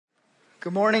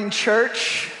Good morning,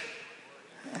 church.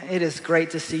 It is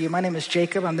great to see you. My name is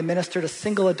Jacob. I'm the minister to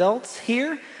single adults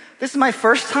here. This is my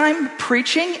first time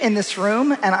preaching in this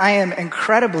room, and I am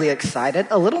incredibly excited,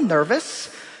 a little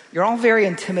nervous. You're all very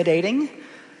intimidating.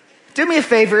 Do me a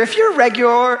favor, if your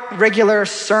regular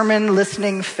sermon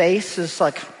listening face is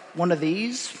like one of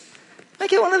these,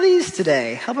 make it one of these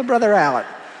today. Help a brother out,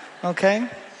 okay?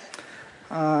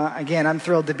 Again, I'm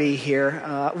thrilled to be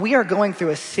here. We are going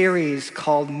through a series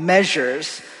called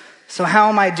Measures. So how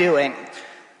am I doing?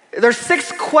 There's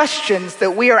 6 questions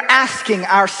that we are asking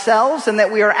ourselves and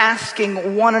that we are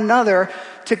asking one another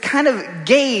to kind of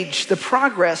gauge the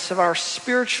progress of our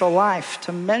spiritual life,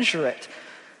 to measure it.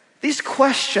 These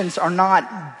questions are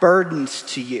not burdens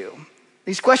to you.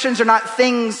 These questions are not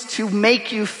things to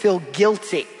make you feel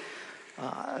guilty.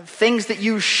 Things that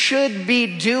you should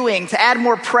be doing to add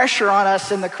more pressure on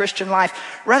us in the Christian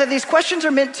life. Rather, these questions are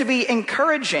meant to be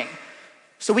encouraging,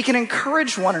 so we can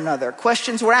encourage one another.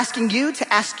 Questions we're asking you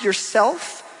to ask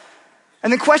yourself,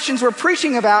 and the questions we're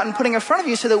preaching about and putting in front of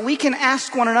you so that we can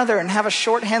ask one another and have a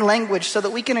shorthand language so that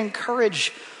we can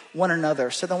encourage one another.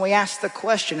 So then we ask the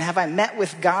question, have I met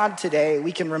with God today?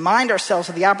 We can remind ourselves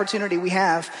of the opportunity we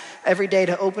have every day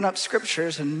to open up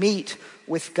scriptures and meet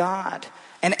with God.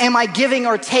 And am I giving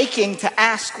or taking to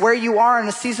ask where you are in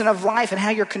a season of life and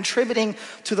how you're contributing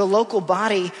to the local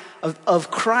body of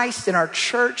Christ in our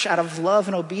church out of love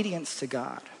and obedience to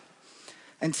God?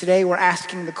 And today we're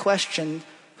asking the question,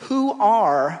 who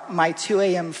are my 2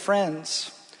 a.m.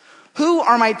 friends? Who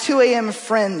are my 2 a.m.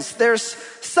 friends? There's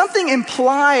something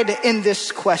implied in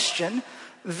this question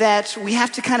that we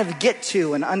have to kind of get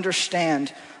to and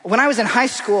understand. When I was in high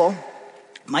school,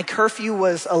 my curfew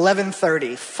was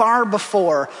 11:30, far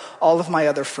before all of my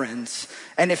other friends.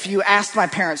 And if you asked my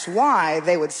parents why,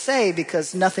 they would say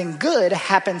because nothing good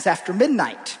happens after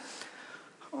midnight,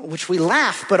 which we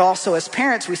laugh, but also as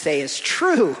parents we say is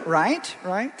true, right?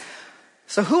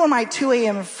 So who are my 2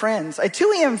 a.m. friends? A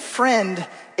 2 a.m. friend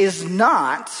is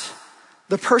not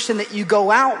the person that you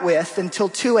go out with until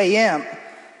 2 a.m.,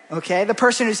 okay? The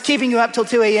person who's keeping you up till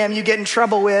 2 a.m. you get in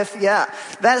trouble with,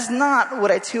 that is not what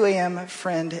a 2 a.m.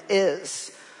 friend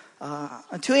is.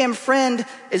 A 2 a.m. friend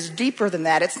is deeper than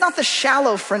that. It's not the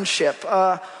shallow friendship.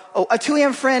 A 2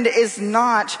 a.m. friend is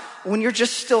not when you're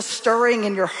just still stirring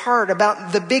in your heart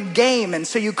about the big game, and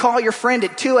so you call your friend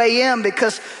at 2 a.m.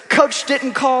 because coach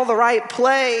didn't call the right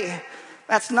play.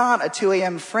 That's not a 2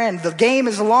 a.m. friend. The game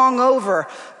is long over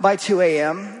by 2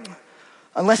 a.m.,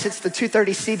 unless it's the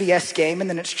 2:30 CBS game, and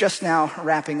then it's just now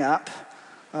wrapping up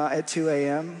at 2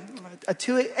 a.m. A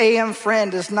 2 a.m.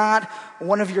 friend is not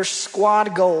one of your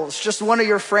squad goals, just one of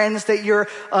your friends that you're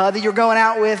going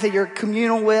out with, that you're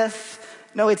communal with.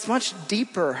 No, it's much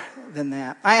deeper than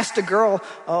that. I asked a girl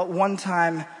one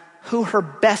time who her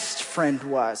best friend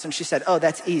was, and she said, "Oh,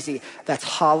 that's easy. That's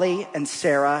Holly and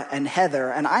Sarah and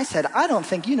Heather." And I said, "I don't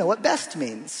think you know what best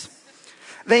means."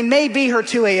 They may be her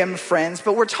 2 a.m. friends,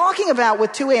 but we're talking about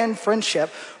with 2 a.m.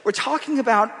 friendship, we're talking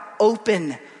about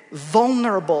open,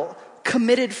 vulnerable,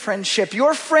 committed friendship.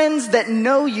 Your friends that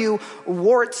know you,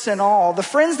 warts and all. The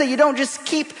friends that you don't just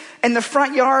keep in the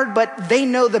front yard, but they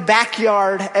know the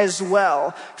backyard as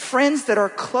well. Friends that are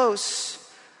close,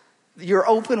 that you're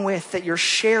open with, that you're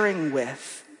sharing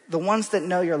with. The ones that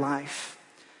know your life.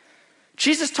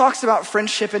 Jesus talks about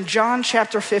friendship in John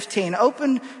chapter 15.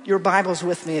 Open your Bibles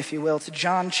with me, if you will, to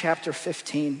John chapter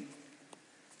 15.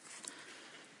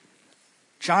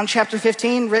 John chapter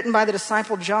 15, written by the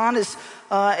disciple John, is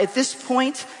at this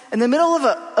point in the middle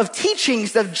of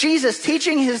teachings of Jesus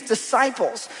teaching his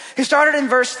disciples. He started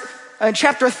in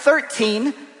chapter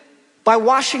 13 by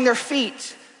washing their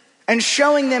feet and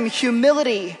showing them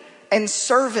humility and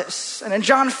service. And in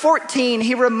John 14,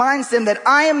 he reminds them that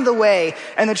I am the way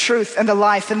and the truth and the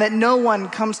life, and that no one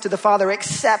comes to the Father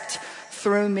except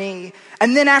through me.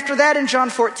 And then after that, in John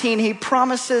 14, he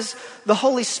promises the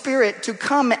Holy Spirit to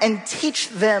come and teach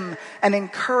them and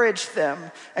encourage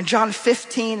them. And John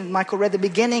 15, Michael read the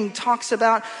beginning, talks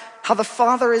about how the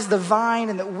Father is the vine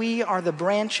and that we are the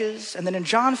branches. And then in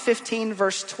John 15,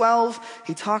 verse 12,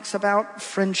 he talks about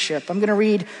friendship. I'm going to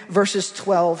read verses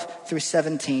 12 through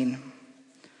 17.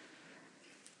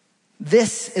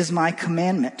 This is my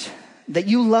commandment, that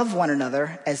you love one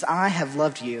another as I have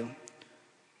loved you.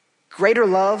 Greater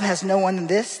love has no one than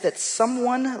this, that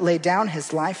someone lay down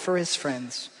his life for his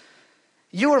friends.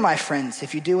 You are my friends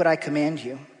if you do what I command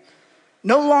you.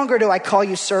 No longer do I call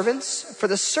you servants, for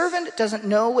the servant doesn't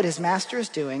know what his master is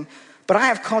doing, but I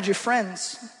have called you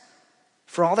friends.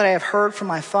 For all that I have heard from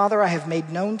my Father I have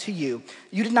made known to you.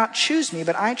 You did not choose me,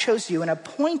 but I chose you and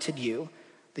appointed you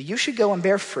that you should go and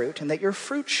bear fruit, and that your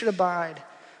fruit should abide,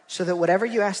 so that whatever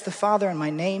you ask the Father in my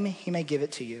name, he may give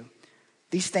it to you.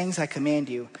 These things I command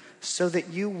you, so that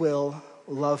you will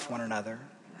love one another.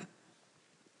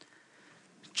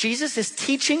 Jesus is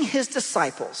teaching his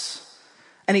disciples,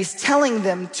 and he's telling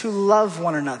them to love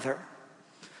one another,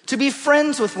 to be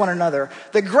friends with one another.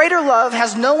 The greater love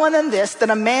has no one than this, than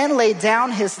a man lay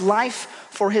down his life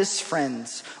for his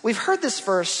friends. We've heard this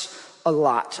verse a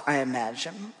lot, I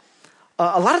imagine.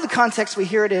 A lot of the context we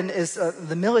hear it in is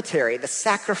the military, the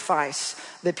sacrifice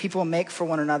that people make for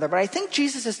one another. But I think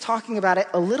Jesus is talking about it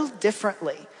a little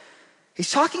differently.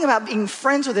 He's talking about being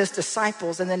friends with his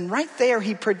disciples, and then right there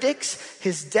he predicts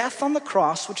his death on the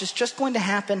cross, which is just going to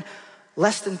happen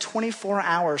less than 24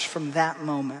 hours from that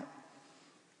moment.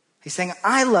 He's saying,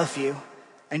 I love you,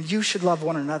 and you should love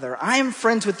one another. I am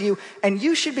friends with you, and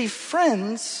you should be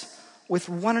friends with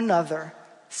one another.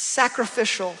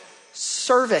 Sacrificial,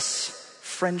 service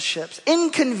friendships,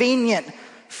 inconvenient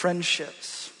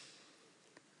friendships.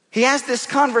 He has this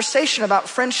conversation about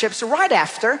friendships right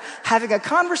after having a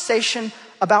conversation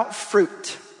about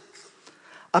fruit.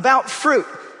 About fruit.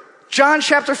 John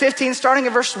chapter 15, starting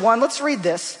at verse 1. Let's read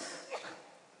this.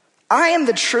 I am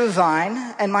the true vine,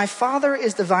 and my Father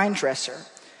is the vine dresser.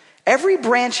 Every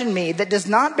branch in me that does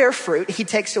not bear fruit, he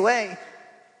takes away.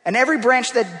 And every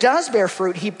branch that does bear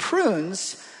fruit, he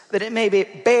prunes, that it may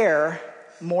bear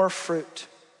more fruit.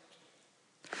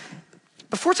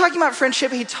 Before talking about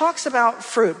friendship, he talks about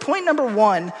fruit. Point number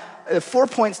 1, 4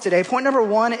 points today. Point number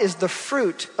 1 is the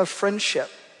fruit of friendship.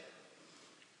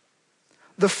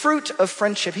 The fruit of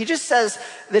friendship. He just says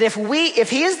that if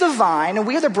he is the vine and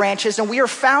we are the branches and we are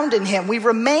found in him, we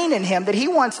remain in him, that he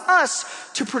wants us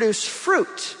to produce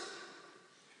fruit.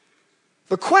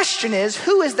 The question is,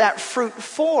 who is that fruit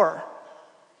for?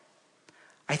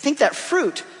 I think that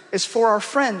fruit is for our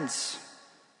friends.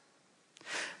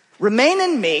 Remain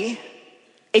in me.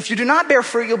 If you do not bear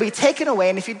fruit, you'll be taken away.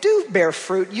 And if you do bear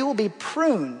fruit, you will be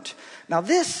pruned. Now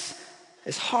this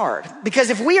is hard, because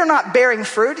if we are not bearing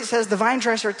fruit, he says the vine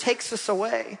dresser takes us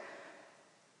away.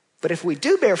 But if we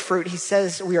do bear fruit, he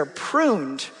says we are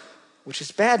pruned, which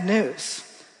is bad news.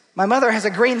 My mother has a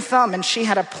green thumb, and she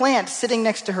had a plant sitting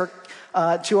next to her,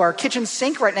 to our kitchen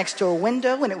sink right next to a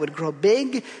window, and it would grow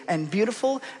big and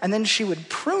beautiful, and then she would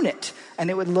prune it, and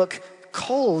it would look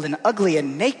cold and ugly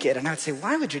and naked. And I would say,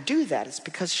 why would you do that? It's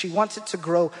because she wants it to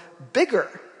grow bigger.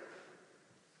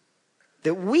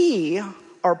 That we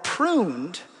are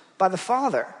pruned by the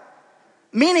Father,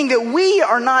 meaning that we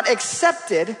are not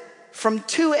accepted from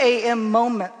 2 a.m.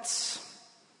 moments.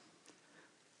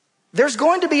 There's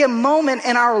going to be a moment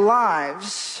in our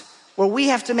lives where we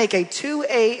have to make a 2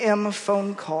 a.m.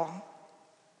 phone call.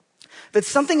 That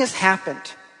something has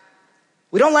happened.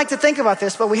 We don't like to think about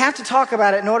this, but we have to talk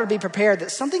about it in order to be prepared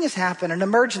that something has happened, an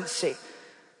emergency.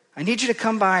 I need you to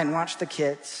come by and watch the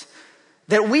kids.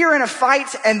 That we are in a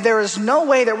fight and there is no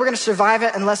way that we're going to survive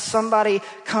it unless somebody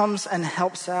comes and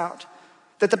helps out.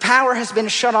 That the power has been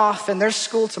shut off and there's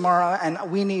school tomorrow and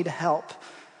we need help.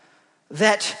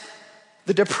 That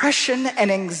the depression and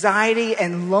anxiety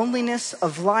and loneliness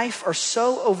of life are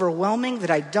so overwhelming that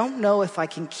I don't know if I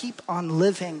can keep on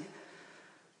living.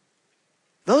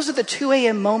 Those are the 2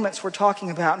 a.m. moments we're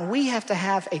talking about, and we have to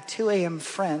have a 2 a.m.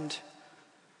 friend.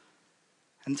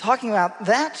 And talking about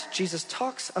that, Jesus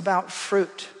talks about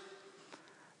fruit.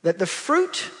 That the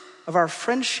fruit of our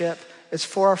friendship is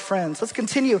for our friends. Let's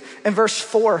continue in verse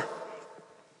 4.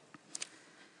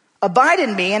 Abide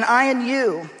in me and I in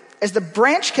you. As the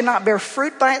branch cannot bear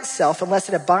fruit by itself unless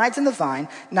it abides in the vine,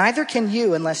 neither can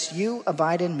you unless you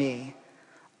abide in me.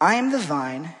 I am the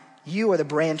vine, you are the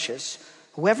branches.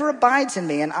 Whoever abides in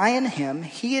me and I in him,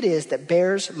 he it is that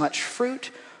bears much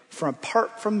fruit. For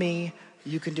apart from me,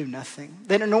 you can do nothing.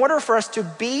 Then in order for us to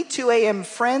be 2 a.m.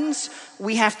 friends,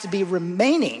 we have to be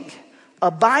remaining,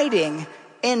 abiding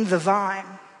in the vine.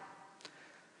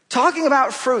 Talking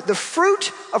about fruit, the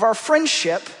fruit of our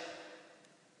friendship,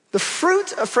 the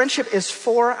fruit of friendship is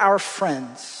for our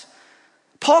friends.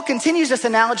 Paul continues this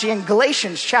analogy in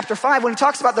Galatians chapter 5 when he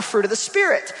talks about the fruit of the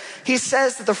Spirit. He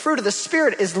says that the fruit of the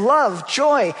Spirit is love,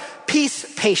 joy, peace,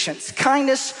 patience,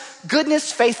 kindness,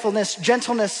 goodness, faithfulness,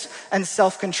 gentleness, and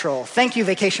self-control. Thank you,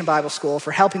 Vacation Bible School,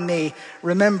 for helping me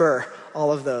remember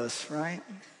all of those, right?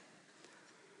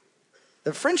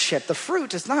 The friendship, the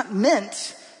fruit is not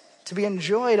meant to be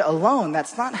enjoyed alone.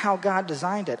 That's not how God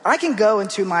designed it. I can go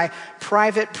into my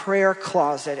private prayer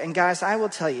closet, and guys, I will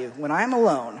tell you, when I'm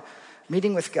alone,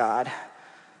 meeting with God,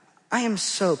 I am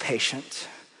so patient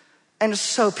and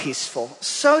so peaceful,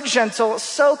 so gentle,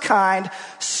 so kind,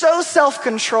 so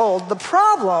self-controlled. The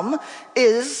problem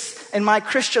is in my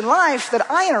Christian life that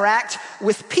I interact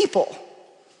with people.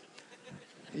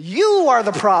 You are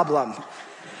the problem.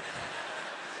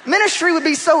 Ministry would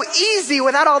be so easy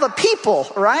without all the people,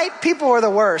 right? People are the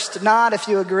worst. Nod if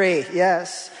you agree.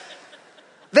 Yes.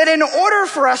 That in order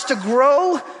for us to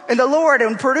grow in the Lord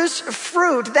and produce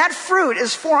fruit, that fruit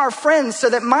is for our friends, so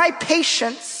that my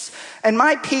patience and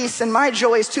my peace and my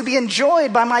joy is to be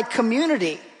enjoyed by my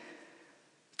community,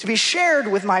 to be shared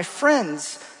with my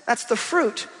friends. That's the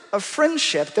fruit of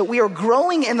friendship, that we are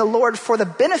growing in the Lord for the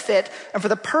benefit and for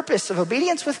the purpose of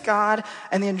obedience with God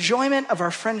and the enjoyment of our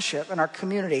friendship and our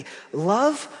community.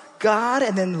 Love God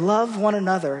and then love one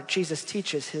another, Jesus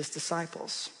teaches his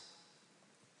disciples.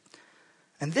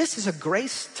 And this is a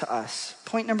grace to us.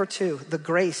 Point number 2, the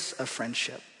grace of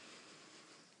friendship.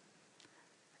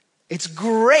 It's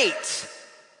great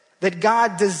that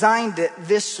God designed it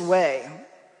this way,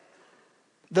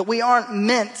 that we aren't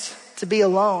meant to be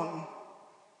alone.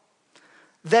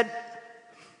 That,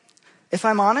 if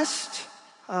I'm honest,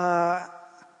 I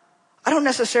don't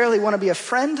necessarily want to be a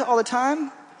friend all the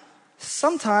time.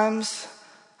 Sometimes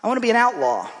I want to be an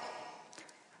outlaw.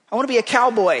 I want to be a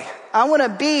cowboy. I want to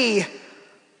be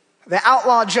the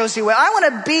outlaw Josie Wales. I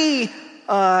want to be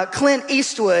Clint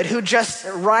Eastwood, who just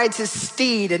rides his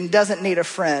steed and doesn't need a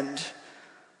friend.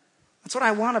 That's what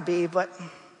I want to be, but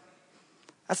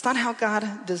that's not how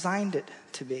God designed it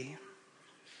to be.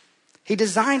 He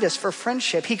designed us for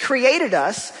friendship. He created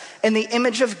us in the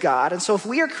image of God. And so if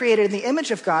we are created in the image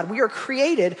of God, we are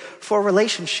created for a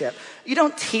relationship. You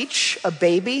don't teach a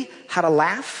baby how to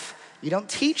laugh. You don't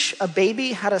teach a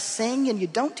baby how to sing. And you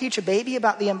don't teach a baby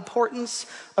about the importance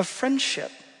of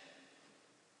friendship.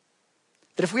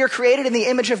 That if we are created in the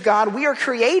image of God, we are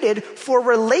created for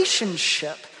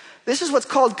relationship. This is what's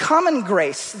called common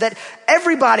grace, that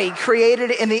everybody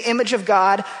created in the image of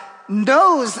God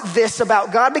knows this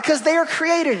about God because they are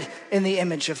created in the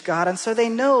image of God. And so they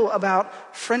know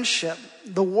about friendship.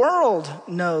 The world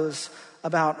knows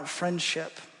about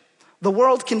friendship. The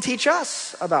world can teach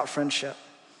us about friendship.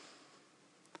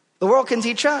 The world can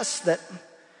teach us that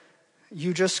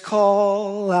you just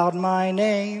call out my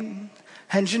name,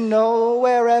 and you know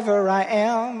wherever I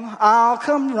am, I'll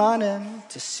come running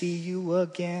to see you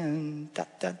again. Da,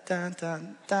 da, da, da,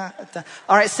 da, da.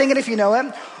 All right, sing it if you know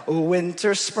it.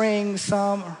 Winter, spring,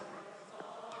 summer.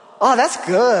 Oh, that's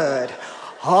good.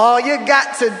 All you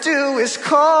got to do is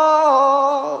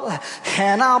call,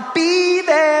 and I'll be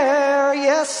there.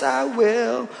 Yes, I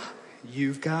will.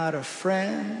 You've got a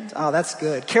friend. Oh, that's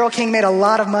good. Carole King made a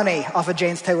lot of money off of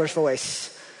James Taylor's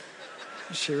voice.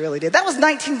 She really did. That was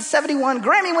 1971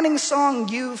 Grammy-winning song,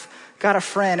 You've Got a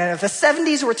Friend. And if the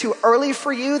 70s were too early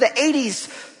for you, the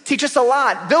 80s teach us a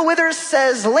lot. Bill Withers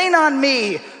says, lean on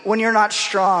me when you're not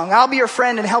strong. I'll be your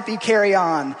friend and help you carry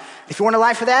on. If you want a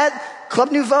life for that,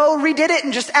 Club Nouveau redid it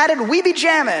and just added We Be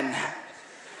Jammin'.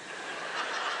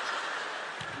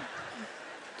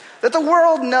 That the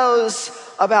world knows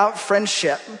about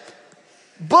friendship.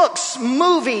 Books,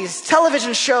 movies,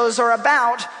 television shows are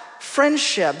about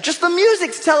friendship. Just the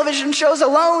music television shows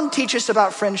alone teach us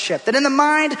about friendship. That in the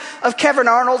mind of Kevin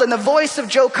Arnold and the voice of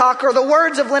Joe Cocker, the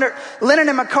words of Lennon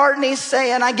and McCartney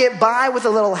saying, I get by with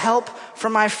a little help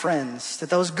from my friends.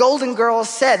 That those Golden Girls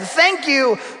said, thank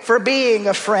you for being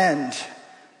a friend.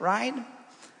 Right?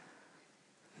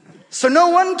 So no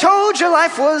one told you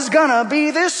life was gonna be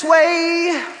this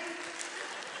way.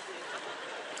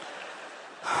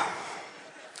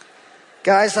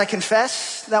 Guys, I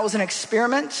confess that was an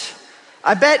experiment.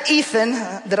 I bet Ethan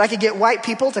that I could get white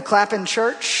people to clap in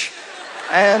church.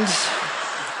 And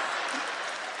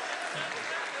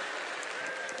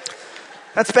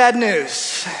that's bad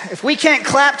news. If we can't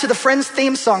clap to the Friends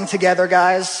theme song together,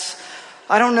 guys,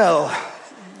 I don't know.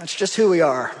 That's just who we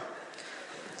are.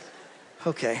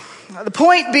 Okay. The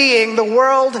point being, the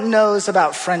world knows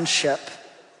about friendship.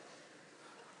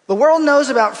 The world knows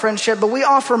about friendship, but we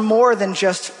offer more than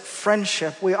just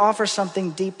friendship. We offer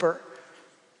something deeper.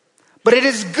 But it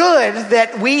is good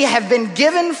that we have been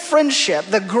given friendship,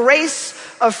 the grace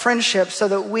of friendship, so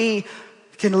that we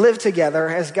can live together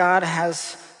as God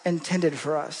has intended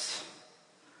for us.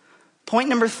 Point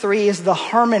number 3 is the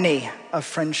harmony of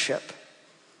friendship.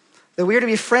 That we are to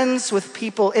be friends with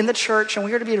people in the church, and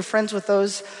we are to be friends with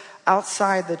those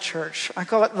outside the church. I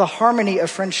call it the harmony of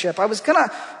friendship. I was going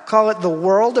to call it the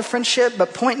world of friendship,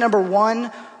 but point number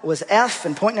 1 was F,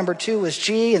 and point number 2 was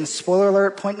G, and spoiler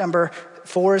alert, point number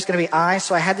 4 is going to be I,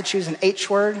 so I had to choose an H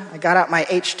word. I got out my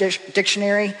H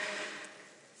dictionary,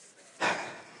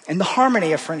 and the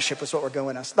harmony of friendship is what we're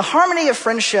going on. The harmony of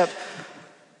friendship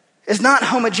is not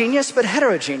homogeneous, but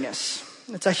heterogeneous.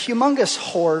 It's a humongous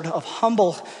horde of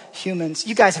humble humans.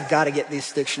 You guys have got to get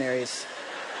these dictionaries.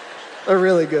 They're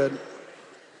really good.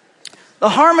 The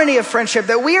harmony of friendship,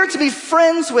 that we are to be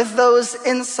friends with those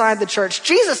inside the church.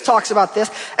 Jesus talks about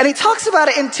this, and he talks about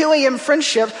it in 2 a.m.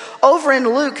 friendship over in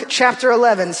Luke chapter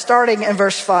 11, starting in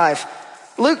verse 5.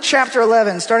 Luke chapter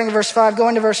 11, starting in verse 5,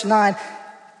 going to verse 9.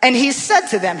 And he said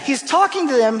to them, he's talking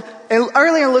to them, and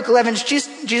earlier in Luke 11,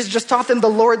 Jesus just taught them the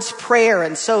Lord's Prayer.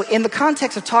 And so in the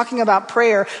context of talking about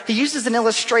prayer, he uses an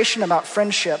illustration about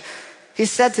friendship. He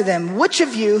said to them, which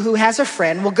of you who has a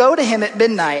friend will go to him at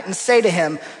midnight and say to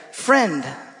him, friend,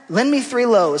 lend me 3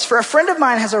 loaves, for a friend of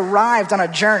mine has arrived on a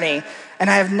journey, and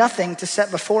I have nothing to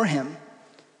set before him.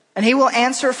 And he will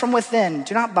answer from within,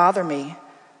 do not bother me.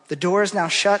 The door is now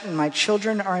shut, and my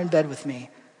children are in bed with me.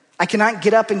 I cannot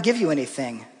get up and give you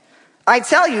anything. I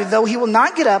tell you, though he will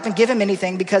not get up and give him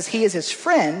anything because he is his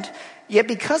friend, yet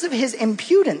because of his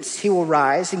impudence he will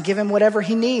rise and give him whatever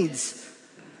he needs.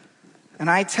 And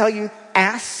I tell you,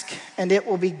 ask, and it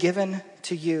will be given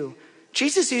to you.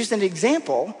 Jesus used an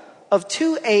example of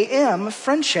 2 a.m.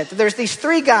 friendship. There's these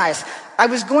 3 guys. I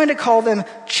was going to call them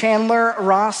Chandler,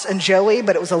 Ross, and Joey,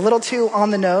 but it was a little too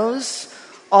on the nose.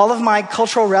 All of my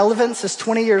cultural relevance is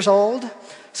 20 years old.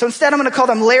 So instead I'm going to call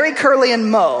them Larry, Curly,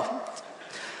 and Mo.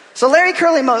 So Larry,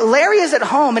 Curly, and Mo. Larry is at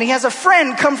home and he has a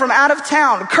friend come from out of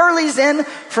town. Curly's in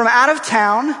from out of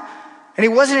town and he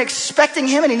wasn't expecting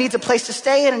him and he needs a place to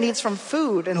stay and he needs some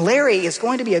food. And Larry is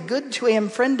going to be a good 2 a.m.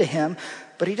 friend to him,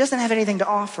 but he doesn't have anything to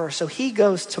offer. So he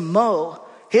goes to Mo,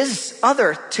 his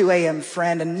other 2 a.m.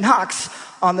 friend, and knocks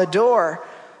on the door.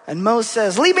 And Mo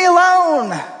says, leave me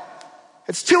alone.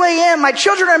 It's 2 a.m. My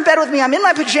children are in bed with me. I'm in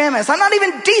my pajamas. I'm not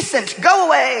even decent. Go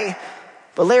away.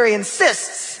 But Larry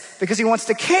insists because he wants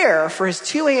to care for his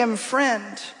 2 a.m.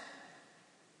 friend.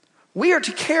 We are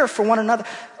to care for one another.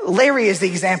 Larry is the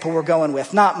example we're going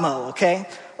with, not Mo, okay?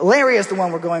 Larry is the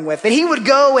one we're going with. That he would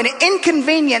go and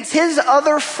inconvenience his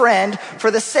other friend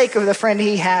for the sake of the friend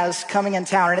he has coming in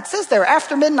town. And it says there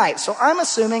after midnight, so I'm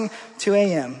assuming 2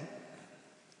 a.m.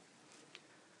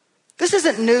 This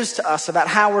isn't news to us about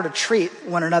how we're to treat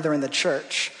one another in the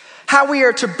church. How we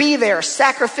are to be there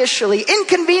sacrificially,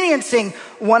 inconveniencing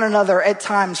one another at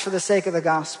times for the sake of the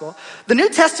gospel. The New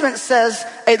Testament says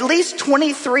at least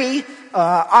 23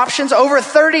 options, over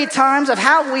 30 times of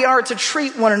how we are to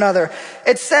treat one another.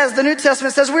 It says, the New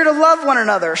Testament says we're to love one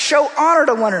another, show honor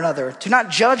to one another, do not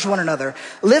judge one another,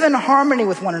 live in harmony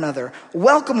with one another,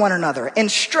 welcome one another,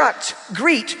 instruct,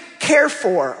 greet, care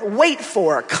for, wait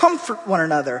for, comfort one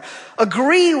another,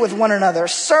 agree with one another,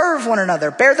 serve one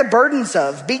another, bear the burdens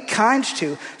of, be kind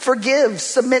to, forgive,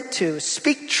 submit to,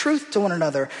 speak truth to one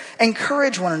another,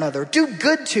 encourage one another, do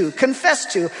good to,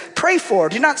 confess to, pray for,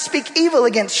 do not speak evil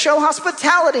against, show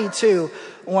hospitality to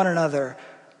one another.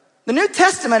 The New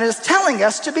Testament is telling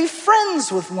us to be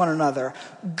friends with one another,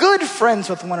 good friends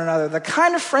with one another, the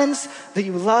kind of friends that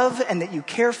you love and that you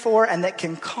care for and that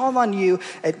can call on you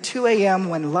at 2 a.m.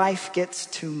 when life gets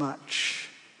too much.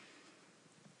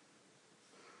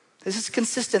 This is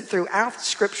consistent throughout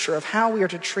Scripture of how we are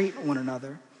to treat one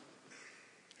another,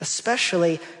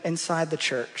 especially inside the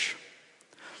church.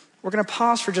 We're going to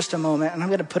pause for just a moment, and I'm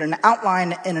going to put an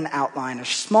outline in an outline, a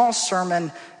small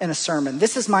sermon in a sermon.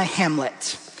 This is my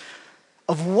Hamlet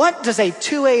of what does a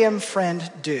 2 a.m.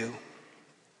 friend do.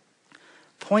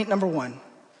 Point number 1,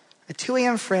 a 2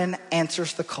 a.m. friend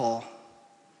answers the call.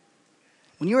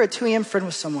 When you're a 2 a.m. friend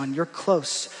with someone, you're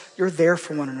close, you're there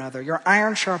for one another, you're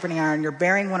iron sharpening iron, you're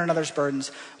bearing one another's burdens.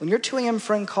 When your 2 a.m.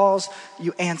 friend calls,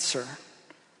 you answer.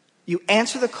 You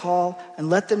answer the call and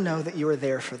let them know that you are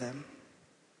there for them.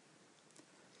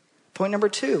 Point number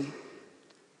 2,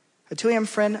 a 2 a.m.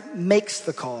 friend makes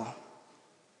the call.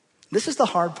 This is the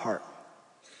hard part.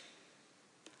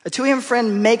 A 2 a.m.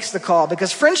 friend makes the call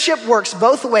because friendship works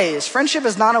both ways. Friendship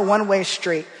is not a one-way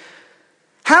street.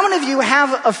 How many of you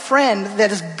have a friend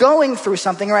that is going through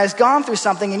something or has gone through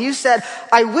something and you said,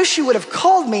 I wish you would have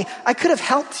called me, I could have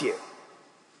helped you?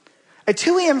 A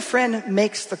 2 a.m. friend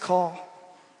makes the call.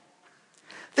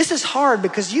 This is hard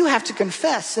because you have to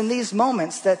confess in these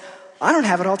moments that I don't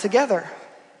have it all together.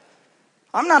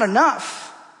 I'm not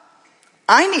enough.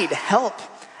 I need help.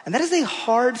 And that is a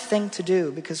hard thing to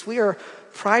do because we are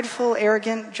prideful,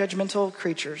 arrogant, judgmental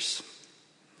creatures.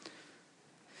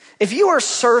 If you are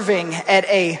serving at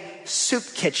a soup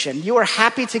kitchen, you are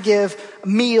happy to give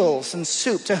meals and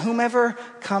soup to whomever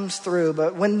comes through.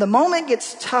 But when the moment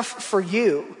gets tough for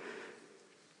you,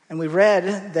 and we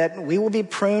read that we will be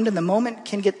pruned and the moment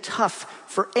can get tough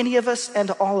for any of us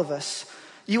and all of us,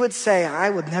 you would say, I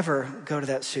would never go to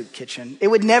that soup kitchen. It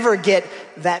would never get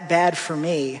that bad for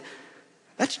me.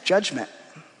 That's judgment.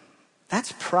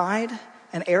 That's pride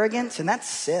and arrogance, and that's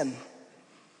sin.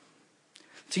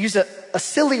 To use a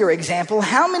sillier example,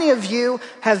 how many of you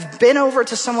have been over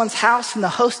to someone's house and the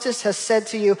hostess has said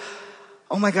to you,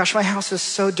 "Oh my gosh, my house is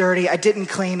so dirty. I didn't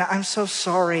clean. I'm so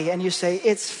sorry." And you say,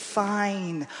 "It's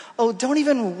fine. Oh, don't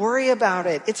even worry about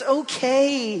it. It's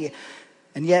okay."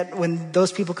 And yet when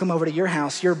those people come over to your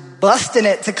house, you're busting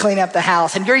it to clean up the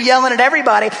house and you're yelling at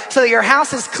everybody so that your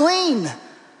house is clean.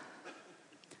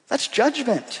 That's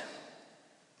judgment.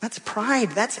 That's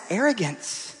pride. That's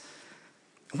arrogance.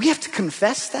 We have to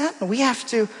confess that, and we have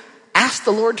to ask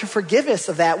the Lord to forgive us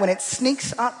of that when it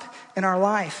sneaks up in our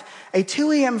life. A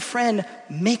 2 a.m. friend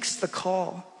makes the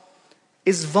call,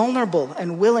 is vulnerable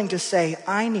and willing to say,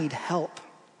 "I need help."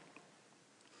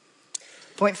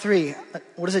 Point 3,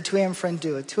 what does a 2 a.m. friend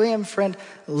do? A 2 a.m. friend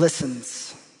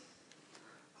listens.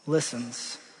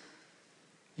 Listens.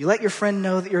 You let your friend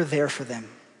know that you're there for them,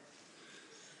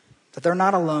 that they're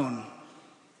not alone.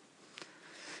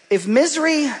 If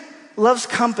misery loves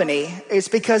company, it's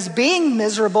because being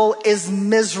miserable is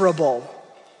miserable,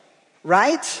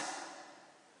 right?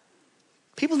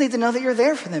 People need to know that you're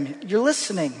there for them. You're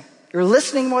listening. You're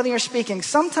listening more than you're speaking.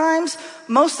 Sometimes,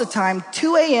 most of the time,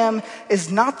 2 a.m.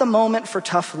 is not the moment for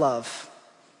tough love.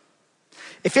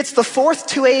 If it's the 4th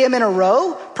 2 a.m. in a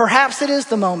row, perhaps it is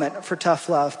the moment for tough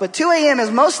love. But 2 a.m.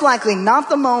 is most likely not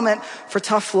the moment for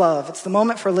tough love. It's the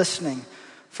moment for listening,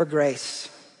 for grace.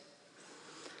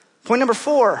 Point number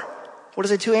 4. What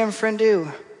does a 2 a.m. friend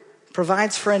do?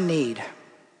 Provides for a need.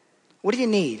 What do you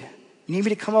need? You need me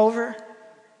to come over?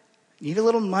 You need a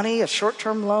little money, a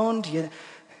short-term loan? You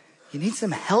need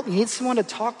some help? You need someone to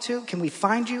talk to? Can we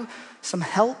find you some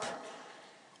help?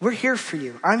 We're here for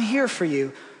you. I'm here for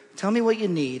you. Tell me what you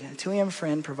need. A 2 a.m.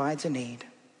 friend provides a need.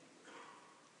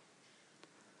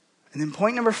 And then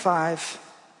point number 5,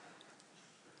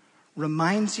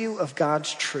 reminds you of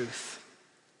God's truth.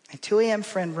 A 2 a.m.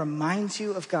 friend reminds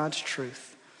you of God's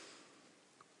truth.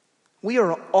 We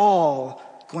are all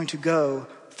going to go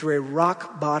through a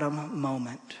rock bottom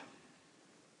moment.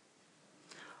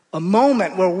 A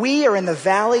moment where we are in the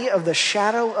valley of the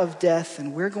shadow of death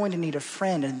and we're going to need a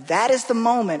friend. And that is the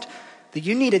moment that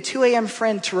you need a 2 a.m.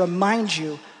 friend to remind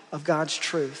you of God's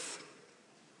truth.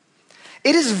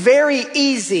 It is very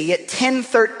easy at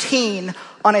 10:13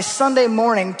 on a Sunday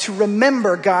morning to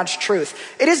remember God's truth.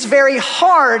 It is very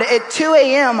hard at 2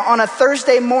 a.m. on a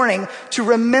Thursday morning to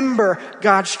remember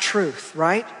God's truth,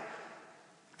 right?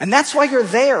 And that's why you're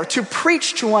there, to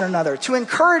preach to one another, to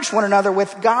encourage one another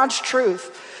with God's truth.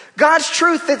 God's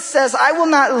truth that says, "I will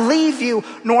not leave you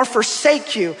nor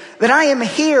forsake you," that I am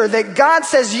here, that God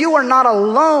says you are not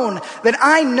alone, that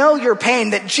I know your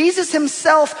pain, that Jesus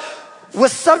himself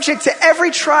was subject to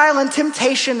every trial and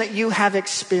temptation that you have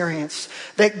experienced,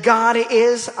 that God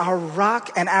is our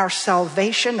rock and our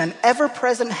salvation, an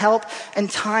ever-present help in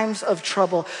times of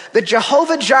trouble, that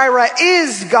Jehovah Jireh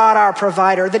is God our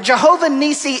provider, that Jehovah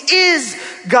Nissi is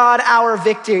God our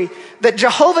victory, that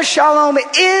Jehovah Shalom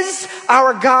is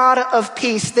our God of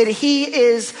peace, that he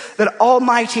is the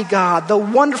Almighty God, the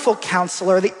wonderful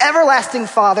counselor, the everlasting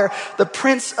Father, the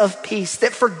Prince of Peace,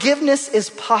 that forgiveness is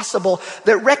possible,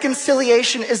 that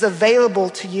reconciliation is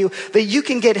available to you, that you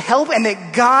can get help, and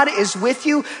that God is with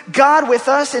you, God with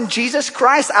us in Jesus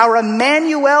Christ. Our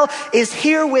Emmanuel is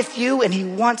here with you, and he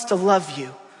wants to love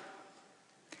you.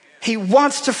 He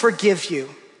wants to forgive you.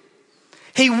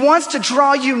 He wants to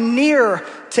draw you near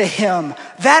to him.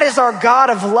 That is our God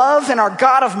of love and our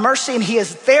God of mercy, and he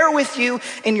is there with you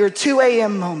in your 2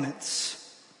 a.m. moments.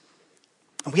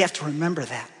 And we have to remember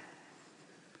that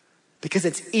because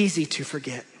it's easy to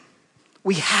forget.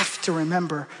 We have to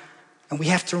remember, and we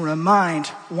have to remind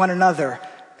one another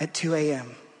at 2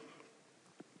 a.m.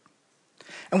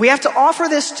 And we have to offer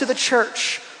this to the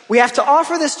church. We have to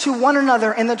offer this to one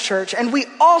another in the church, and we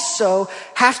also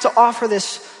have to offer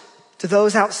this to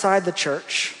those outside the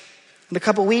church. In a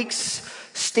couple weeks,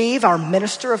 Steve, our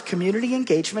minister of community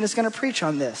engagement, is going to preach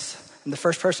on this. I'm the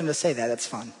first person to say that. That's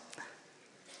fun.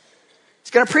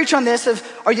 He's going to preach on this of,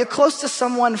 are you close to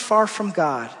someone far from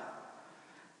God?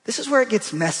 This is where it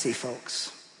gets messy,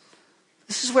 folks.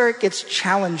 This is where it gets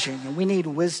challenging, and we need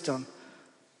wisdom.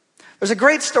 There's a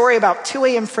great story about 2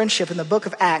 a.m. friendship in the book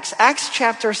of Acts. Acts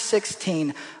chapter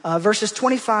 16, verses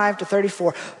 25 to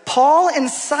 34. Paul and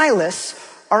Silas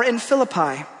are in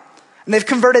Philippi. And they've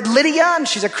converted Lydia, and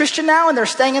she's a Christian now, and they're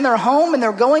staying in their home, and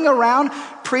they're going around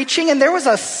preaching. And there was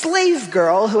a slave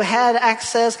girl who had, Acts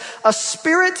says, a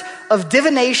spirit of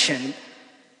divination.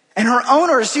 And her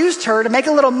owners used her to make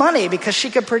a little money because she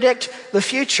could predict the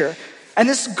future. And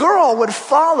this girl would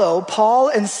follow Paul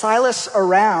and Silas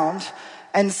around,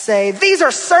 and say, "These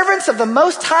are servants of the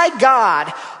Most High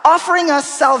God offering us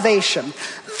salvation.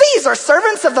 These are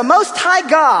servants of the Most High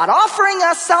God offering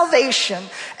us salvation."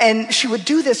 And she would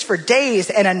do this for days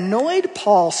and annoyed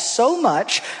Paul so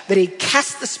much that he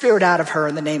cast the spirit out of her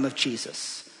in the name of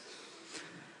Jesus.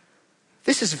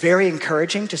 This is very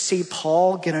encouraging to see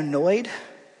Paul get annoyed,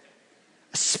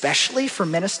 especially for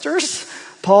ministers.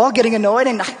 Paul getting annoyed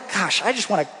and, gosh, I just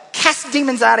want to cast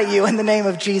demons out of you in the name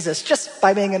of Jesus just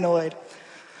by being annoyed.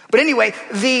 But anyway,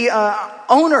 the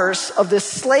owners of this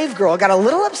slave girl got a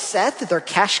little upset that their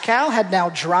cash cow had now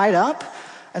dried up.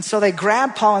 And so they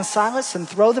grabbed Paul and Silas and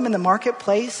throw them in the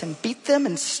marketplace and beat them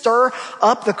and stir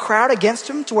up the crowd against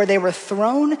them to where they were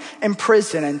thrown in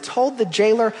prison and told the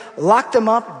jailer, "Lock them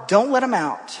up, don't let them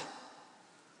out."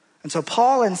 And so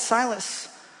Paul and Silas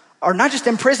are not just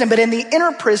in prison, but in the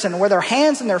inner prison where their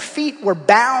hands and their feet were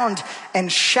bound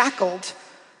and shackled.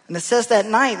 And it says that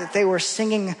night that they were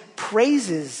singing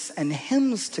praises and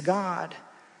hymns to God.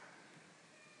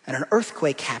 And an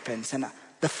earthquake happens, and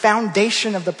the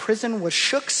foundation of the prison was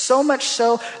shook, so much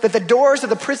so that the doors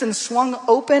of the prison swung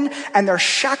open and their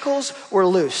shackles were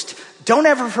loosed. Don't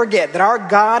ever forget that our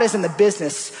God is in the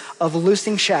business of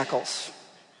loosing shackles.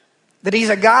 That he's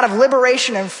a God of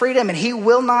liberation and freedom, and he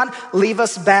will not leave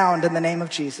us bound in the name of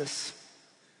Jesus.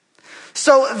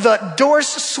 So the doors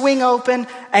swing open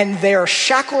and their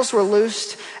shackles were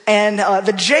loosed. And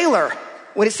the jailer,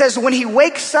 when it says when he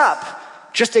wakes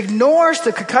up, just ignores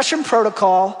the concussion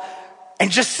protocol and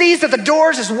just sees that the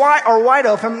doors are wide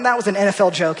open. That was an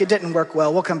NFL joke. It didn't work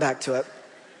well. We'll come back to it.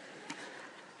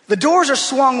 The doors are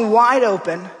swung wide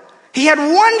open. He had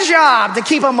one job to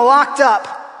keep them locked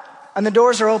up, and the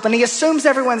doors are open. He assumes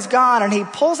everyone's gone, and he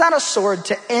pulls out a sword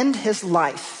to end his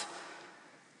life.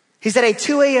 He's at a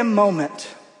 2 a.m. moment.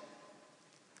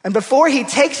 And before he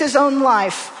takes his own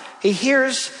life, he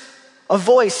hears a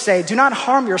voice say, "Do not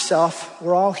harm yourself.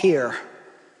 We're all here."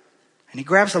 And he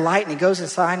grabs a light and he goes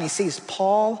inside and he sees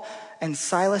Paul and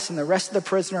Silas and the rest of the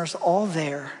prisoners all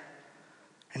there.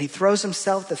 And he throws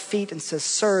himself at the feet and says,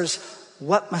 "Sirs,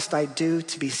 what must I do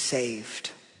to be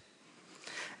saved?"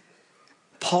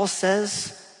 Paul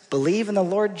says, "Believe in the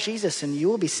Lord Jesus and you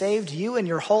will be saved, you and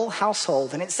your whole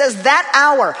household." And it says that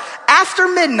hour, after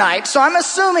midnight, so I'm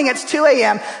assuming it's 2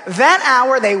 a.m., that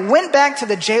hour they went back to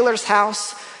the jailer's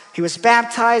house. He was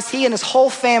baptized, he and his whole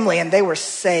family, and they were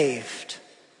saved.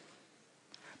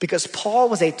 Because Paul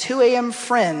was a 2 a.m.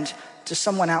 friend to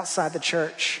someone outside the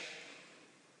church.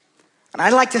 And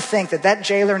I'd like to think that that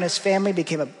jailer and his family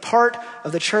became a part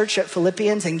of the church at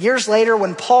Philippians. And years later,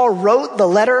 when Paul wrote the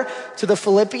letter to the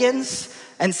Philippians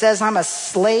and says, "I'm a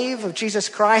slave of Jesus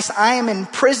Christ, I am in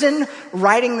prison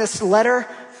writing this letter,"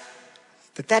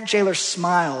 that jailer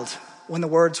smiled when the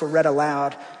words were read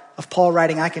aloud of Paul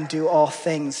writing, "I can do all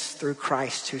things through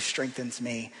Christ who strengthens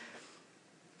me."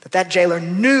 That jailer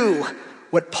knew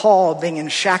what Paul being in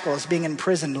shackles, being in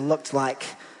prison looked like,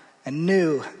 and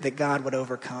knew that God would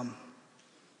overcome.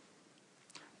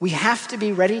 We have to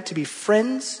be ready to be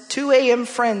friends, 2 a.m.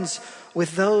 friends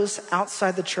with those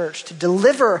outside the church, to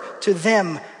deliver to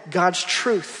them God's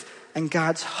truth and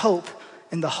God's hope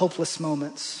in the hopeless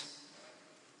moments.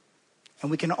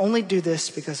 And we can only do this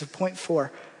because of point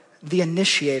 4, the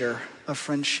initiator of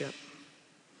friendship.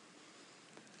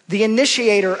 The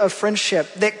initiator of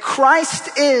friendship, that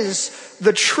Christ is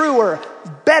the truer,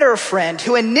 better friend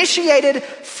who initiated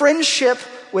friendship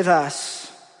with us.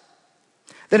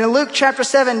 Then in Luke chapter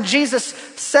 7, Jesus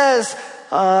says,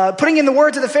 putting in the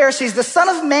words of the Pharisees, "The Son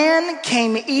of Man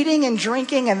came eating and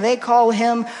drinking, and they call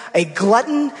him a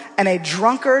glutton and a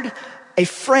drunkard, a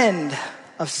friend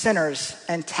of sinners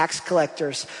and tax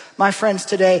collectors." My friends,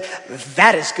 today,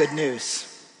 that is good news.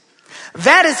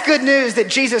 That is good news that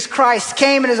Jesus Christ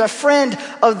came and is a friend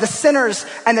of the sinners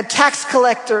and the tax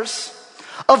collectors,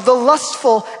 of the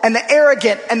lustful and the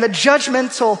arrogant and the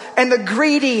judgmental and the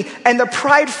greedy and the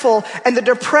prideful and the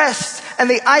depressed and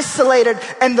the isolated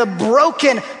and the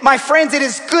broken. My friends, it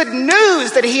is good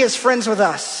news that he is friends with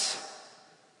us.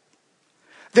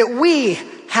 That we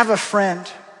have a friend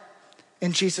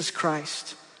in Jesus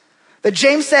Christ. That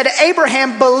James said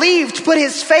Abraham believed, put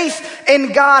his faith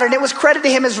in God, and it was credited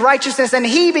to him as righteousness, and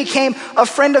he became a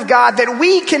friend of God. That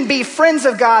we can be friends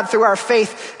of God through our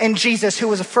faith in Jesus, who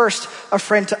was first a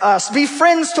friend to us. Be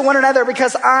friends to one another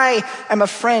because I am a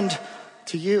friend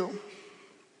to you.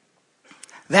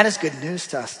 That is good news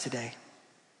to us today.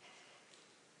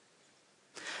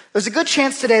 There's a good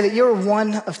chance today that you're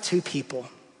one of two people.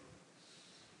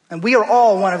 And we are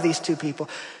all one of these two people.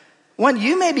 One,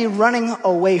 you may be running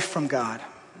away from God.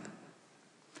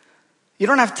 You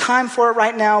don't have time for it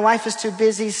right now. Life is too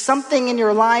busy. Something in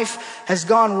your life has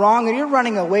gone wrong and you're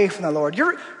running away from the Lord.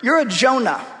 You're a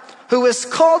Jonah who was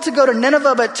called to go to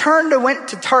Nineveh but turned and went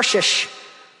to Tarshish.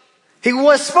 He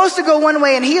was supposed to go one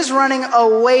way and he is running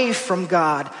away from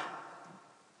God.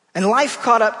 And life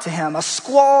caught up to him. A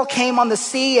squall came on the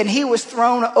sea and he was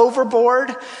thrown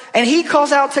overboard. And he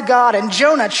calls out to God in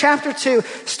Jonah chapter 2,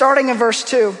 starting in verse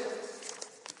 2.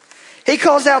 He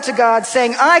calls out to God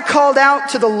saying, I called out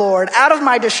to the Lord out of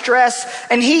my distress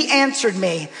and he answered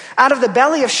me. Out of the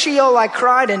belly of Sheol I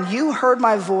cried and you heard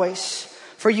my voice.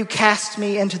 For you cast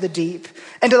me into the deep,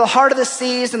 into the heart of the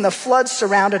seas, and the floods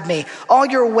surrounded me. All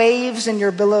your waves and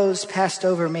your billows passed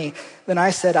over me. Then I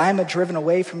said, I am driven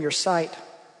away from your sight.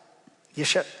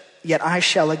 Yet I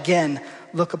shall again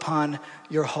look upon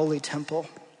your holy temple.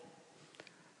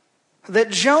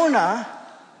 That Jonah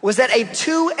was at a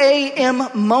 2 a.m.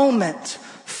 moment,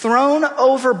 thrown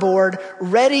overboard,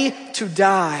 ready to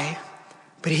die.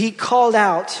 But he called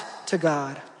out to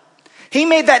God. He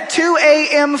made that 2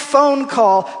 a.m. phone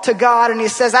call to God and he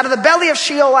says, out of the belly of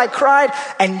Sheol I cried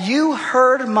and you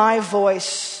heard my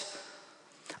voice.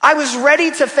 I was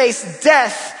ready to face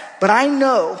death, but I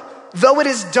know, though it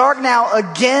is dark now,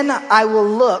 again I will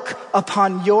look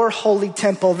upon your holy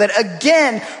temple. That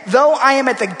again, though I am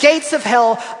at the gates of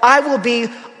hell, I will be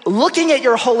looking at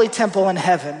your holy temple in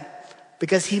heaven.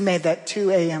 Because he made that 2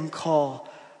 a.m. call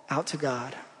out to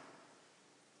God.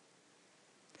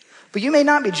 But you may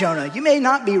not be Jonah. You may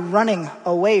not be running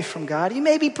away from God. You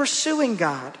may be pursuing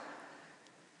God.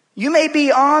 You may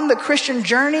be on the Christian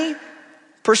journey,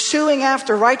 pursuing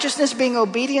after righteousness, being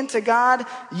obedient to God.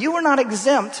 You are not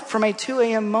exempt from a 2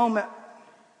 a.m. moment.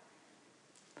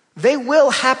 They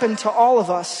will happen to all of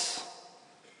us.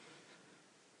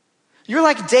 You're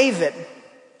like David.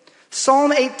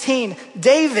 Psalm 18.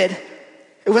 David,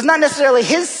 it was not necessarily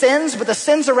his sins, but the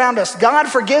sins around us. God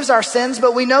forgives our sins,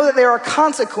 but we know that there are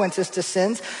consequences to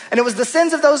sins. And it was the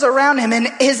sins of those around him and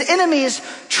his enemies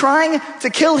trying to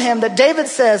kill him that David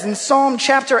says in Psalm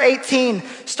chapter 18,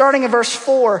 starting in verse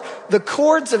 4, the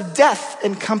cords of death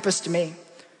encompassed me.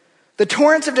 The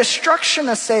torrents of destruction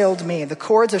assailed me. The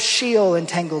cords of Sheol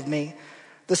entangled me.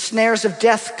 The snares of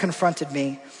death confronted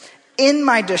me. In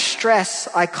my distress,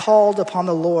 I called upon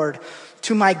the Lord.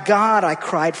 To my God, I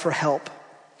cried for help.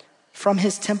 From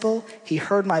his temple, he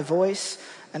heard my voice,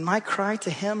 and my cry to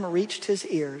him reached his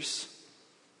ears.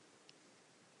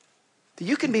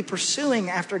 You can be pursuing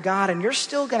after God, and you're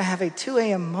still going to have a 2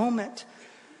 a.m. moment.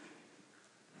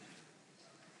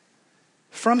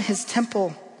 From his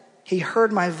temple, he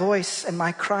heard my voice, and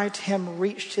my cry to him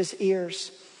reached his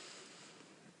ears.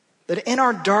 That in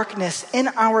our darkness, in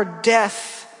our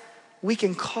death, we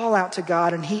can call out to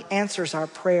God, and he answers our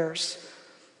prayers.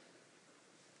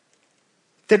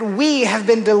 That we have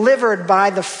been delivered by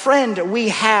the friend we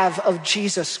have of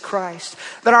Jesus Christ.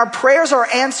 That our prayers are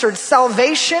answered.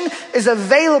 Salvation is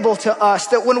available to us.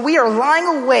 That when we are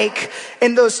lying awake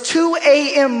in those 2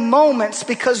 a.m. moments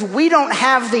because we don't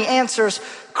have the answers,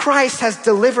 Christ has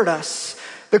delivered us.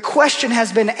 The question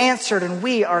has been answered and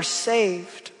we are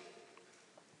saved.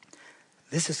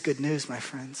 This is good news, my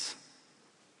friends.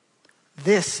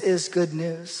 This is good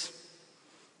news.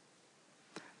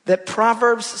 That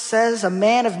Proverbs says a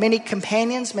man of many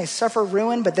companions may suffer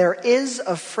ruin, but there is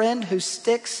a friend who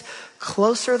sticks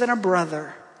closer than a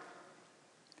brother.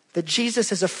 That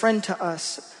Jesus is a friend to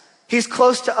us. He's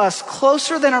close to us,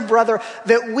 closer than a brother,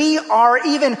 that we are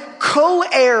even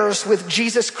co-heirs with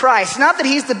Jesus Christ. Not that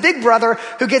he's the big brother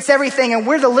who gets everything and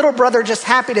we're the little brother just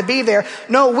happy to be there.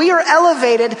 No, we are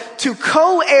elevated to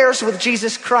co-heirs with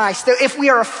Jesus Christ. That if we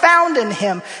are found in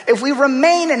him, if we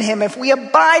remain in him, if we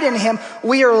abide in him,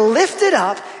 we are lifted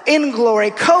up in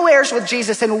glory, co-heirs with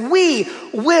Jesus, and we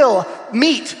will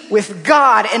meet with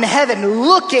God in heaven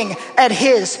looking at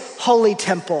his holy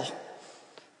temple.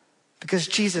 Because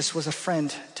Jesus was a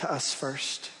friend to us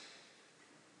first.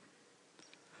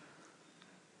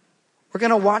 We're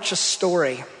going to watch a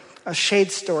story, a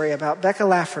shade story about Becca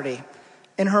Lafferty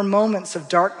in her moments of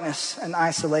darkness and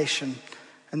isolation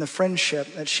and the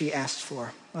friendship that she asked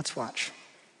for. Let's watch.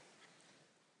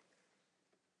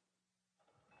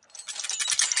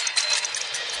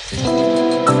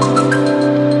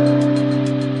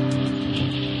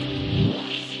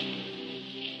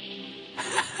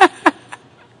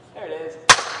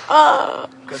 Oh,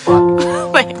 good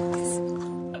luck. Thanks.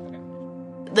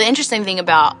 The interesting thing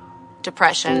about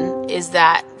depression is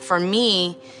that for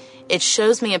me, it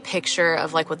shows me a picture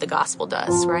of like what the gospel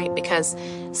does, right? Because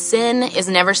sin is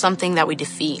never something that we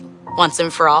defeat. once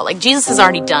and for all. Like, Jesus has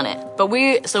already done it. But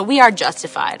we are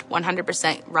justified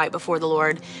 100% right before the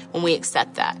Lord when we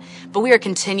accept that. But we are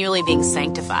continually being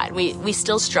sanctified. We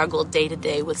still struggle day to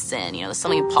day with sin. You know, that's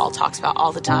something Paul talks about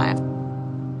all the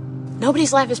time.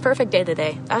 Nobody's life is perfect day to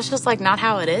day. That's just like not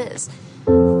how it is.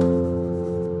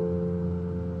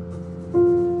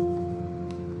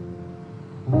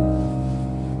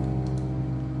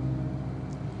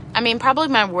 I mean, probably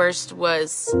my worst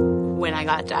was when I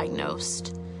got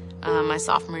diagnosed. My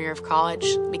sophomore year of college,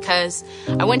 because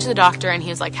I went to the doctor and he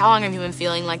was like, how long have you been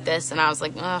feeling like this? And I was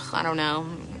like, I don't know,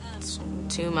 it's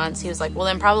 2 months. He was like, well,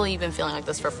 then probably you've been feeling like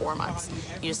this for 4 months.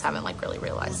 You just haven't like really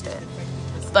realized it.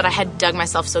 But I had dug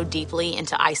myself so deeply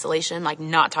into isolation, like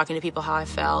not talking to people how I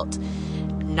felt,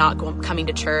 not coming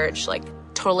to church, like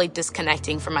totally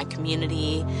disconnecting from my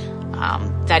community,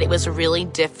 that it was really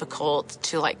difficult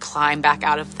to like climb back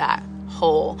out of that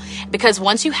hole. Because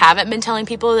once you haven't been telling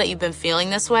people that you've been feeling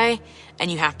this way and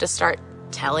you have to start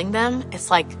telling them, it's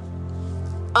like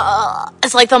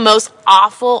the most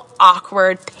awful,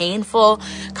 awkward, painful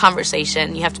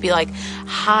conversation. You have to be like,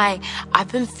 hi,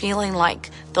 I've been feeling like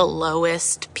the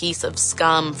lowest piece of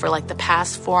scum for like the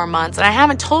past 4 months, and I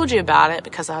haven't told you about it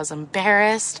because I was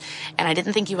embarrassed and I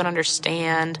didn't think you would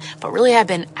understand, but really I've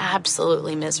been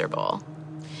absolutely miserable.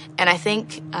 And I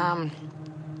think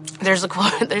there's a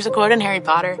quote in Harry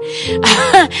Potter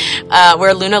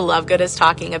where Luna Lovegood is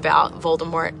talking about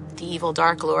Voldemort, the evil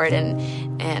Dark Lord,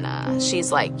 and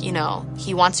she's like, you know,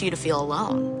 he wants you to feel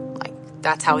alone. Like,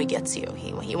 that's how he gets you.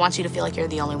 He wants you to feel like you're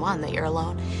the only one, that you're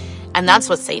alone. And that's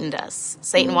what Satan does.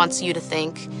 Satan wants you to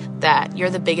think that you're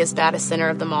the biggest, baddest sinner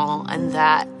of them all, and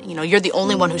that, you know, you're the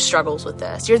only one who struggles with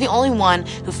this. You're the only one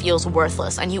who feels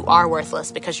worthless, and you are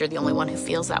worthless because you're the only one who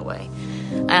feels that way.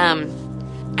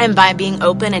 And by being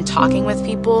open and talking with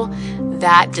people,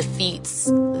 that defeats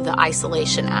the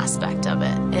isolation aspect of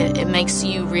it. It makes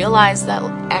you realize that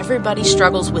everybody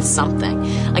struggles with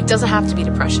something. Like, it doesn't have to be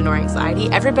depression or anxiety.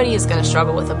 Everybody is going to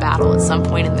struggle with a battle at some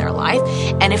point in their life.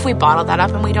 And if we bottle that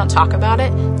up and we don't talk about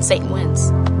it, Satan wins.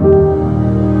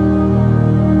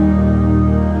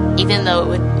 Even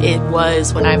though it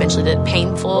was, when I eventually did it,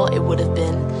 painful, it would have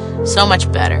been so much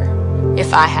better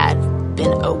if I had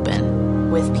been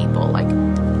open with people. Like,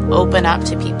 open up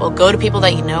to people. Go to people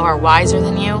that you know are wiser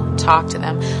than you. Talk to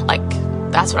them. Like,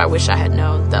 that's what I wish I had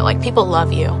known. That, like, people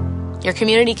love you. Your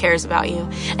community cares about you.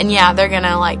 And yeah, they're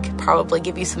gonna, like, probably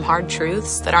give you some hard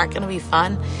truths that aren't gonna be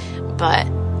fun. But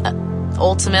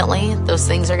ultimately, those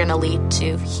things are gonna lead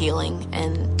to healing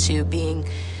and to being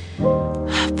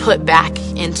put back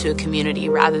into a community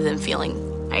rather than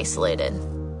feeling isolated.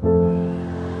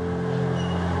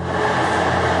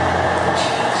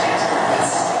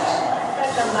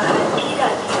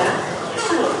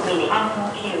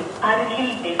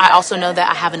 I also know that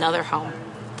I have another home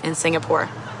in Singapore,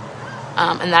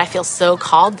 and that I feel so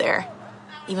called there,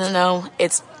 even though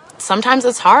sometimes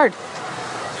it's hard,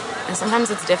 and sometimes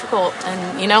it's difficult,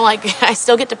 and, you know, like, I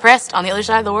still get depressed on the other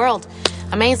side of the world.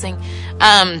 Amazing.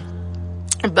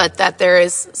 But that there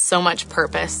is so much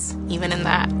purpose, even in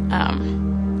that,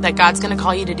 that God's going to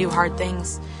call you to do hard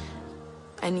things.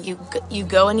 And you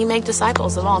go and you make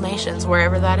disciples of all nations,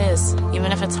 wherever that is,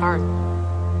 even if it's hard.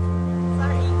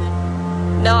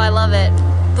 No, I love it.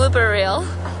 Blooper reel.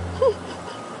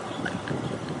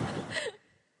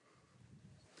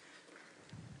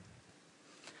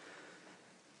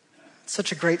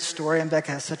 Such a great story, and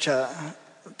Becca has such a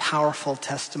powerful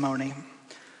testimony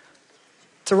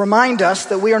to remind us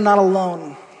that we are not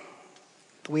alone.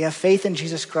 That we have faith in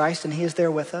Jesus Christ and He is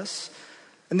there with us.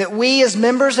 And that we as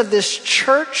members of this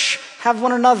church have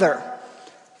one another.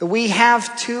 That we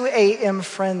have 2 a.m.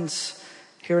 friends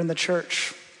here in the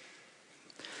church.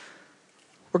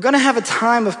 We're going to have a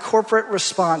time of corporate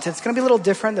response. It's going to be a little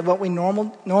different than what we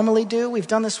normally do. We've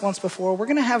done this once before. We're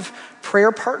going to have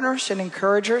prayer partners and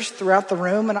encouragers throughout the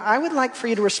room. And I would like for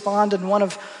you to respond in one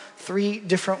of 3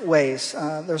 different ways.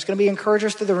 There's going to be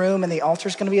encouragers through the room, and the altar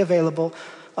is going to be available.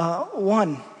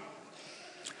 1,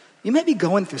 you may be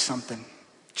going through something.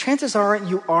 Chances are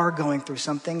you are going through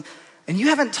something, and you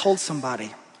haven't told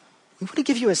somebody. We want to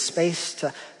give you a space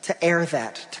to air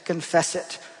that, to confess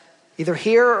it, either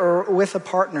here or with a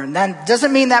partner. And that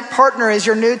doesn't mean that partner is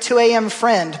your new 2 a.m.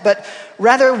 friend, but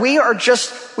rather we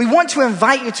want to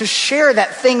invite you to share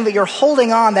that thing that you're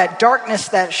holding on, that darkness,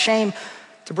 that shame,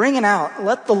 to bring it out.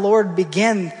 Let the Lord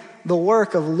begin the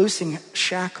work of loosing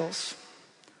shackles.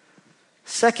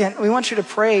 2nd, we want you to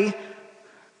pray,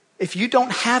 if you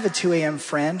don't have a 2 a.m.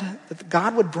 friend, that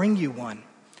God would bring you one.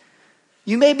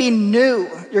 You may be new.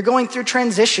 You're going through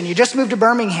transition. You just moved to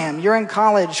Birmingham. You're in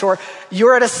college, or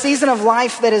you're at a season of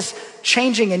life that is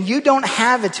changing and you don't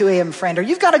have a 2 a.m. friend, or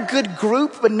you've got a good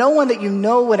group, but no one that you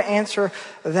know would answer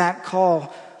that call.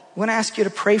 I want to ask you to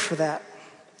pray for that.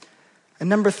 And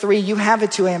number 3, you have a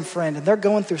 2 a.m. friend and they're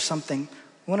going through something.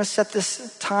 I want to set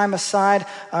this time aside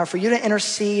for you to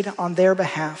intercede on their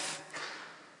behalf.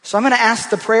 So I'm going to ask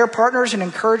the prayer partners and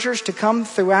encouragers to come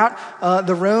throughout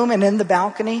the room and in the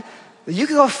balcony. You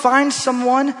can go find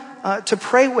someone to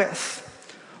pray with.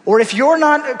 Or if you're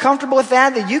not comfortable with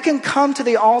that you can come to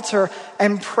the altar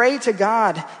and pray to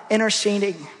God,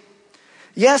 interceding.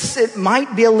 Yes, it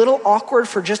might be a little awkward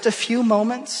for just a few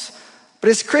moments,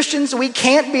 but as Christians, we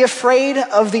can't be afraid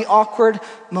of the awkward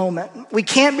moment. We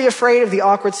can't be afraid of the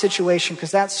awkward situation,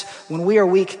 because that's when we are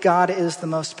weak, God is the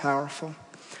most powerful.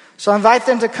 So I invite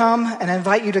them to come, and I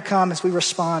invite you to come as we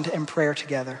respond in prayer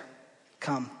together.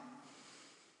 Come.